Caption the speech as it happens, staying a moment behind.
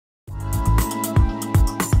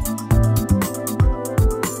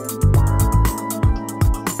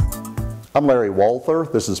I'm Larry Walther.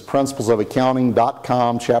 This is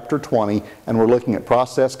principlesofaccounting.com, Chapter 20, and we're looking at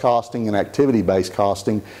process costing and activity-based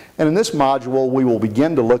costing. And in this module, we will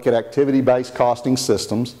begin to look at activity-based costing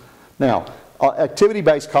systems. Now,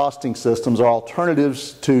 activity-based costing systems are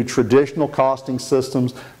alternatives to traditional costing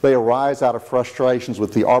systems. They arise out of frustrations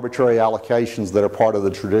with the arbitrary allocations that are part of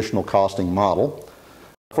the traditional costing model.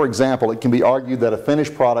 For example, it can be argued that a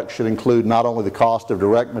finished product should include not only the cost of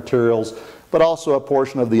direct materials, but also a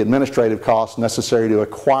portion of the administrative costs necessary to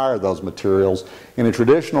acquire those materials. In a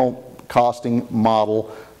traditional costing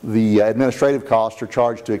model, the administrative costs are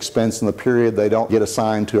charged to expense in the period they don't get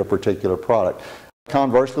assigned to a particular product.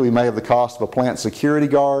 Conversely, we may have the cost of a plant security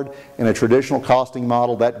guard. In a traditional costing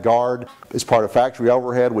model, that guard is part of factory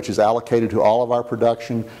overhead, which is allocated to all of our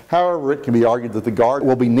production. However, it can be argued that the guard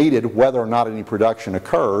will be needed whether or not any production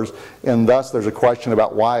occurs, and thus there's a question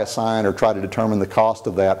about why assign or try to determine the cost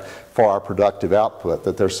of that for our productive output,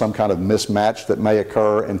 that there's some kind of mismatch that may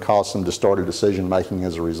occur and cause some distorted decision making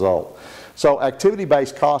as a result. So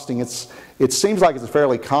activity-based costing, it seems like it's a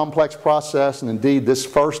fairly complex process, and indeed this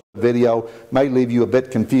first video may leave you a bit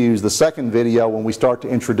confused. The second video, when we start to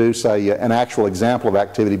introduce an actual example of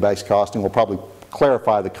activity-based costing, will probably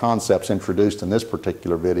clarify the concepts introduced in this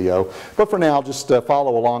particular video. But for now, just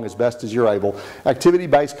follow along as best as you're able.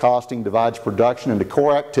 Activity-based costing divides production into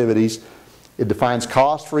core activities. It defines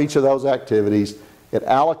cost for each of those activities. It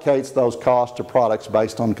allocates those costs to products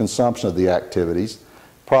based on consumption of the activities.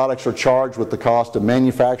 Products are charged with the cost of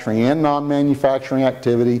manufacturing and non-manufacturing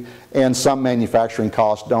activity, and some manufacturing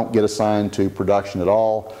costs don't get assigned to production at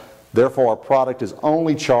all. Therefore, a product is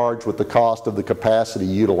only charged with the cost of the capacity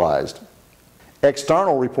utilized.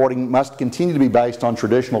 External reporting must continue to be based on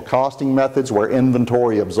traditional costing methods where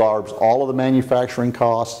inventory absorbs all of the manufacturing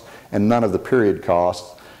costs and none of the period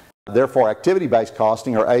costs. Therefore, activity-based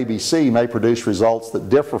costing, or ABC, may produce results that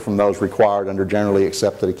differ from those required under generally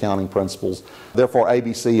accepted accounting principles. Therefore,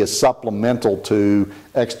 ABC is supplemental to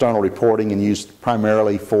external reporting and used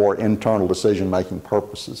primarily for internal decision-making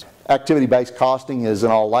purposes. Activity-based costing is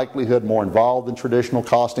in all likelihood more involved than traditional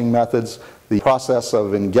costing methods. The process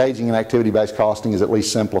of engaging in activity-based costing is at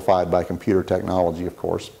least simplified by computer technology, of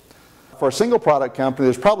course. For a single product company,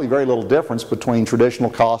 there's probably very little difference between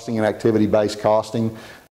traditional costing and activity-based costing.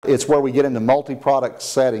 It's where we get into multi-product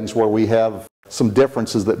settings where we have some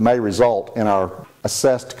differences that may result in our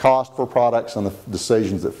assessed cost for products and the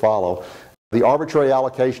decisions that follow. The arbitrary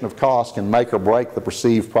allocation of costs can make or break the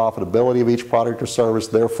perceived profitability of each product or service.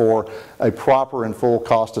 Therefore, a proper and full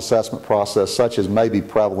cost assessment process, such as may be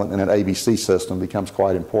prevalent in an ABC system, becomes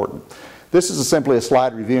quite important. This is simply a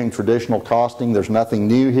slide reviewing traditional costing. There's nothing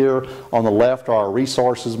new here. On the left are our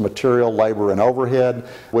resources, material, labor, and overhead,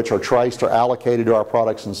 which are traced or allocated to our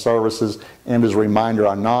products and services. And as a reminder,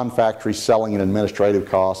 our non-factory selling and administrative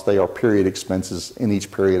costs, they are period expenses in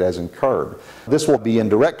each period as incurred. This will be in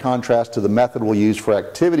direct contrast to the method we'll use for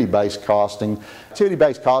activity-based costing.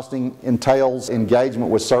 Activity-based costing entails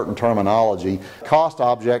engagement with certain terminology. Cost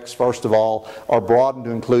objects, first of all, are broadened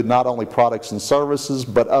to include not only products and services,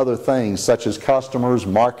 but other things such as customers,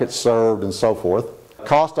 markets served, and so forth.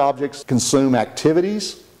 Cost objects consume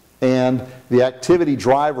activities, and the activity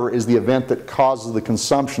driver is the event that causes the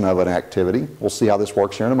consumption of an activity. We'll see how this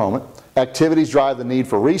works here in a moment. Activities drive the need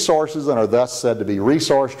for resources and are thus said to be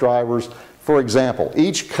resource drivers. For example,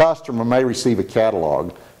 each customer may receive a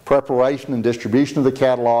catalog. Preparation and distribution of the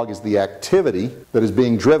catalog is the activity that is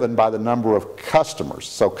being driven by the number of customers.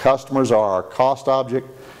 So customers are our cost object.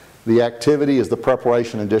 The activity is the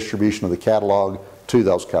preparation and distribution of the catalog to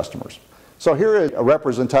those customers. So here is a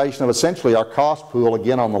representation of essentially our cost pool,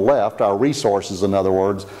 again on the left, our resources in other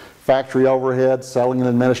words, factory overhead, selling and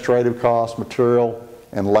administrative costs, material,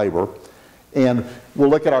 and labor. And we'll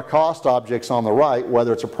look at our cost objects on the right,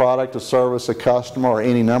 whether it's a product, a service, a customer, or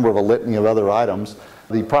any number of a litany of other items.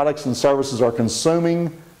 The products and services are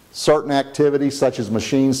consuming certain activities such as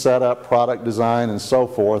machine setup, product design, and so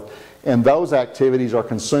forth, and those activities are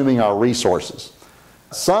consuming our resources.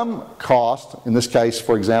 Some cost, in this case,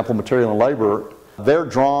 for example, material and labor, they're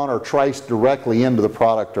drawn or traced directly into the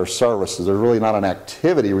product or services. There's really not an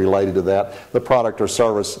activity related to that. The product or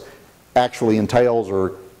service actually entails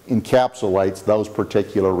or encapsulates those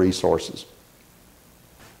particular resources.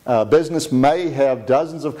 Business may have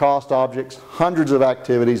dozens of cost objects, hundreds of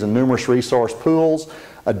activities, and numerous resource pools.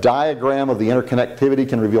 A diagram of the interconnectivity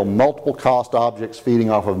can reveal multiple cost objects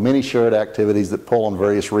feeding off of many shared activities that pull on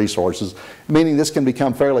various resources, meaning this can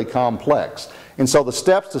become fairly complex. And so the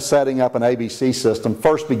steps to setting up an ABC system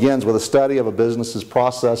first begins with a study of a business's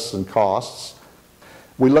processes and costs.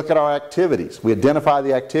 We look at our activities. We identify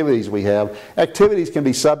the activities we have. Activities can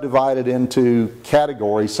be subdivided into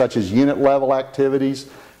categories such as unit level activities,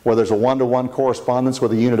 where there's a one-to-one correspondence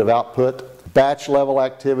with a unit of output, batch level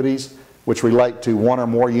activities, which relate to one or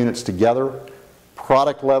more units together,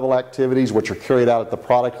 product level activities, which are carried out at the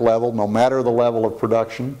product level no matter the level of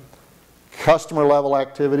production, customer level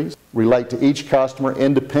activities relate to each customer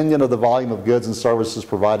independent of the volume of goods and services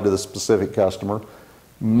provided to the specific customer.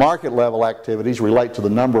 Market level activities relate to the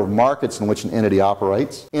number of markets in which an entity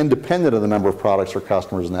operates, independent of the number of products or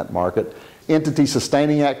customers in that market. Entity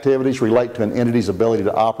sustaining activities relate to an entity's ability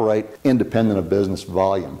to operate independent of business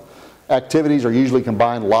volume. Activities are usually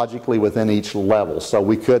combined logically within each level, so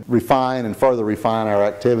we could refine and further refine our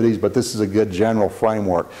activities, but this is a good general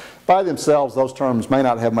framework. By themselves, those terms may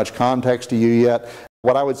not have much context to you yet.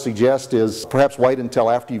 What I would suggest is perhaps wait until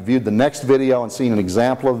after you've viewed the next video and seen an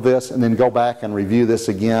example of this, and then go back and review this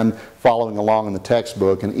again following along in the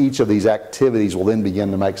textbook, and each of these activities will then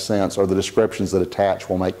begin to make sense, or the descriptions that attach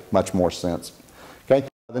will make much more sense. Okay?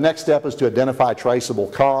 The next step is to identify traceable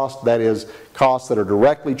costs, that is, costs that are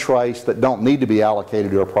directly traced that don't need to be allocated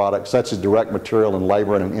to a product, such as direct material and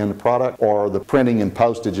labor in an end product, or the printing and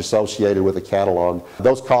postage associated with a catalog.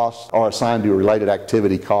 Those costs are assigned to a related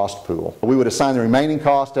activity cost pool. We would assign the remaining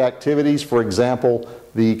cost to activities. For example,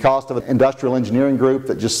 the cost of an industrial engineering group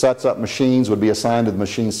that just sets up machines would be assigned to the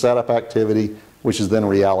machine setup activity, which is then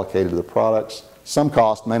reallocated to the products. Some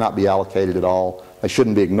costs may not be allocated at all. They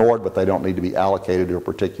shouldn't be ignored, but they don't need to be allocated to a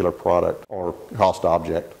particular product or cost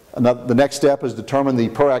object. The next step is determine the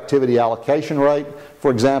per activity allocation rate.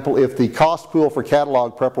 For example, if the cost pool for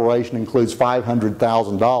catalog preparation includes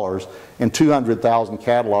 $500,000 and 200,000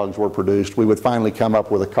 catalogs were produced, we would finally come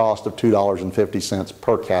up with a cost of $2.50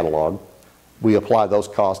 per catalog. We apply those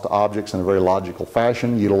costs to objects in a very logical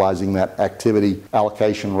fashion, utilizing that activity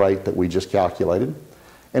allocation rate that we just calculated.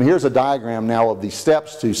 And here's a diagram now of the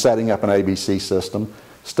steps to setting up an ABC system.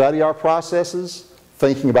 Study our processes,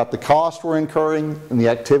 thinking about the cost we're incurring and the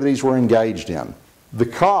activities we're engaged in. The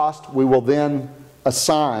cost we will then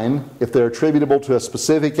assign, if they're attributable to a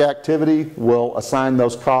specific activity, we'll assign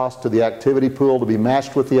those costs to the activity pool to be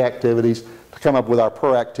matched with the activities to come up with our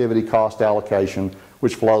per activity cost allocation,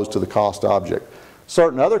 which flows to the cost object.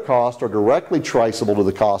 Certain other costs are directly traceable to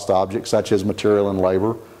the cost object, such as material and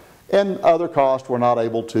labor. And other costs we're not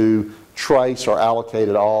able to trace or allocate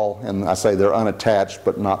at all, and I say they're unattached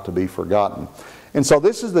but not to be forgotten. And so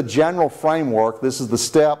this is the general framework, this is the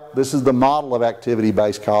step, this is the model of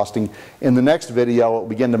activity-based costing. In the next video it will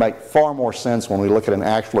begin to make far more sense when we look at an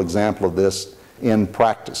actual example of this in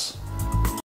practice.